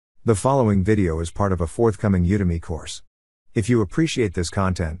The following video is part of a forthcoming Udemy course. If you appreciate this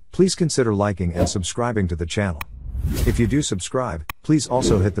content, please consider liking and subscribing to the channel. If you do subscribe, please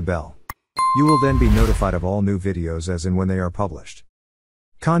also hit the bell. You will then be notified of all new videos as and when they are published.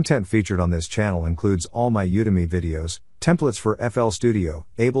 Content featured on this channel includes all my Udemy videos, templates for FL Studio,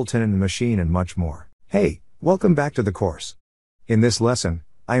 Ableton and Machine and much more. Hey, welcome back to the course. In this lesson,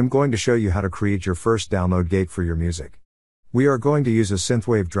 I am going to show you how to create your first download gate for your music. We are going to use a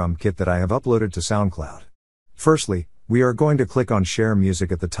synthwave drum kit that I have uploaded to SoundCloud. Firstly, we are going to click on Share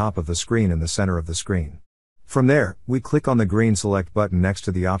Music at the top of the screen in the center of the screen. From there, we click on the green Select button next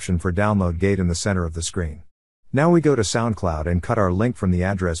to the option for Download Gate in the center of the screen. Now we go to SoundCloud and cut our link from the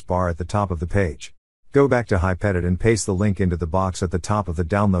address bar at the top of the page. Go back to Hypeddit and paste the link into the box at the top of the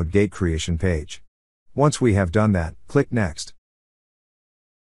Download Gate creation page. Once we have done that, click Next.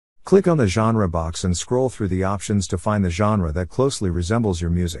 Click on the genre box and scroll through the options to find the genre that closely resembles your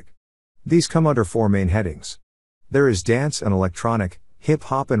music. These come under 4 main headings. There is dance and electronic,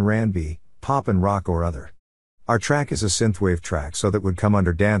 hip-hop and R&B, pop and rock or other. Our track is a synthwave track, so that would come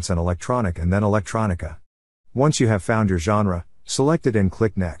under dance and electronic and then electronica. Once you have found your genre, select it and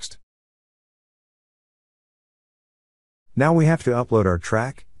click Next. Now we have to upload our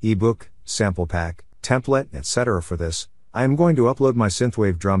track, ebook, sample pack, template, etc. For this, I am going to upload my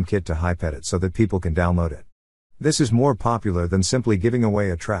synthwave drum kit to Hypeddit so that people can download it. This is more popular than simply giving away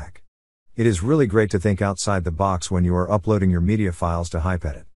a track. It is really great to think outside the box when you are uploading your media files to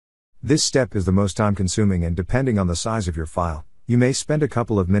Hypeddit. This step is the most time consuming, and depending on the size of your file, you may spend a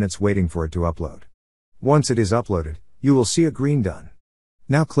couple of minutes waiting for it to upload. Once it is uploaded, you will see a green Done.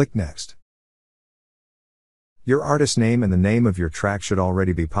 Now click Next. Your artist name and the name of your track should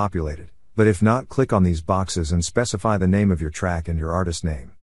already be populated, but if not, click on these boxes and specify the name of your track and your artist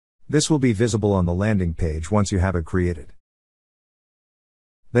name. This will be visible on the landing page once you have it created.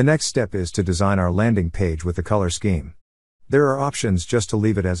 The next step is to design our landing page with the color scheme. There are options just to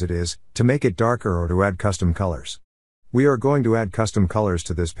leave it as it is, to make it darker, or to add custom colors. We are going to add custom colors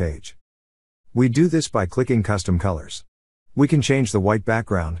to this page. We do this by clicking Custom Colors. We can change the white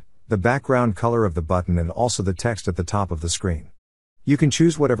background, the background color of the button, and also the text at the top of the screen. You can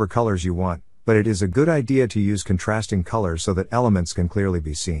choose whatever colors you want, but it is a good idea to use contrasting colors so that elements can clearly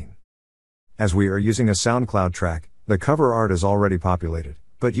be seen. As we are using a SoundCloud track, the cover art is already populated,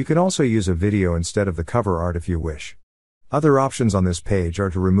 but you can also use a video instead of the cover art if you wish. Other options on this page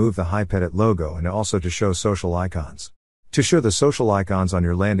are to remove the Hypeddit logo and also to show social icons. To show the social icons on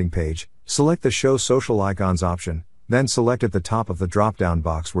your landing page, select the Show Social Icons option, then select at the top of the drop-down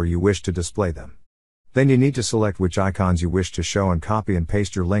box where you wish to display them. Then you need to select which icons you wish to show and copy and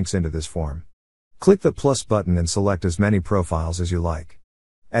paste your links into this form. Click the plus button and select as many profiles as you like.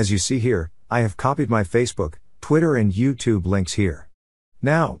 As you see here, I have copied my Facebook, Twitter and YouTube links here.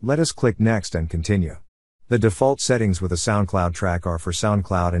 Now, let us click Next and continue. The default settings with a SoundCloud track are for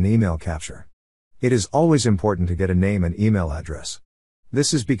SoundCloud and email capture. It is always important to get a name and email address.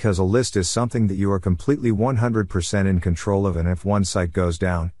 This is because a list is something that you are completely 100% in control of, and if one site goes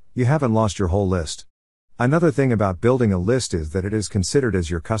down, you haven't lost your whole list. Another thing about building a list is that it is considered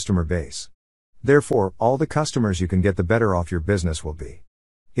as your customer base. Therefore, all the customers you can get, the better off your business will be.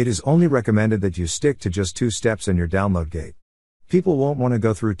 It is only recommended that you stick to just 2 steps in your download gate. People won't want to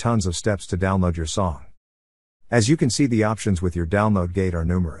go through tons of steps to download your song. As you can see, the options with your download gate are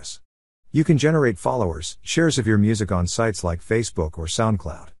numerous. You can generate followers, shares of your music on sites like Facebook or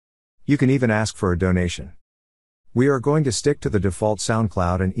SoundCloud. You can even ask for a donation. We are going to stick to the default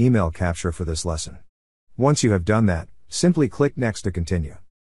SoundCloud and email capture for this lesson. Once you have done that, simply click Next to continue.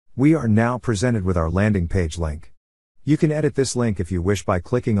 We are now presented with our landing page link. You can edit this link if you wish by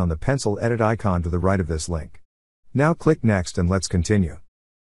clicking on the pencil edit icon to the right of this link. Now click Next and let's continue.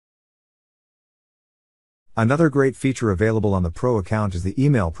 Another great feature available on the Pro account is the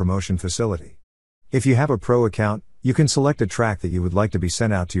email promotion facility. If you have a Pro account, you can select a track that you would like to be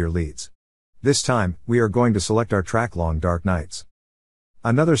sent out to your leads. This time, we are going to select our track Long Dark Nights.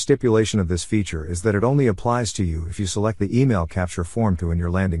 Another stipulation of this feature is that it only applies to you if you select the email capture form in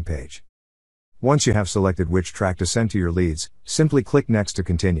your landing page. Once you have selected which track to send to your leads, simply click Next to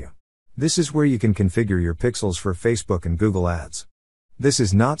continue. This is where you can configure your pixels for Facebook and Google Ads. This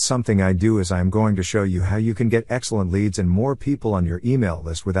is not something I do, as I am going to show you how you can get excellent leads and more people on your email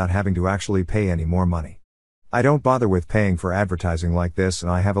list without having to actually pay any more money. I don't bother with paying for advertising like this,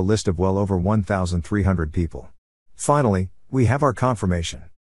 and I have a list of well over 1,300 people. Finally, we have our confirmation.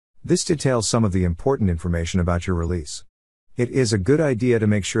 This details some of the important information about your release. It is a good idea to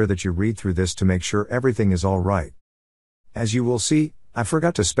make sure that you read through this to make sure everything is all right. As you will see, I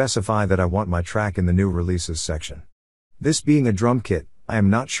forgot to specify that I want my track in the new releases section. This being a drum kit, I am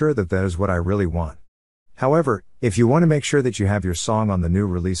not sure that is what I really want. However, if you want to make sure that you have your song on the new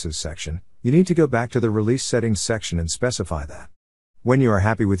releases section, you need to go back to the release settings section and specify that. When you are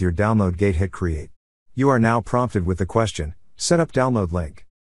happy with your download gate, hit create. You are now prompted with the question, set up download link.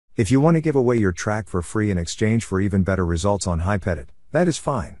 If you want to give away your track for free in exchange for even better results on Hypeddit, that is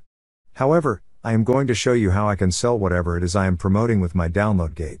fine. However, I am going to show you how I can sell whatever it is I am promoting with my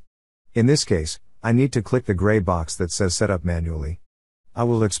download gate. In this case, I need to click the gray box that says set up manually. I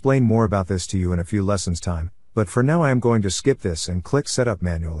will explain more about this to you in a few lessons time, but for now I am going to skip this and click set up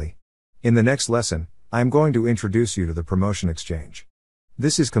manually. In the next lesson, I am going to introduce you to the promotion exchange.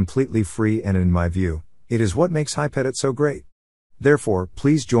 This is completely free and in my view, it is what makes Hypeddit so great. Therefore,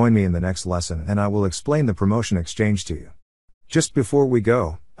 please join me in the next lesson and I will explain the promotion exchange to you. Just before we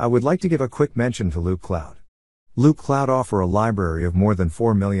go, I would like to give a quick mention to LoopCloud. LoopCloud offer a library of more than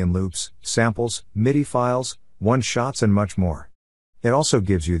 4 million loops, samples, MIDI files, one-shots and much more. It also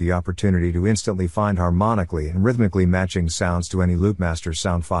gives you the opportunity to instantly find harmonically and rhythmically matching sounds to any Loopmaster's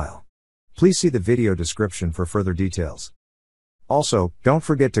sound file. Please see the video description for further details. Also, don't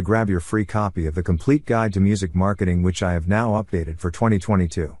forget to grab your free copy of the Complete Guide to Music Marketing, which I have now updated for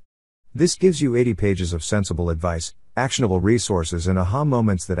 2022. This gives you 80 pages of sensible advice, actionable resources and aha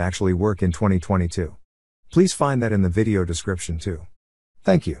moments that actually work in 2022. Please find that in the video description too.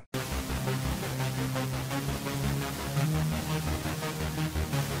 Thank you.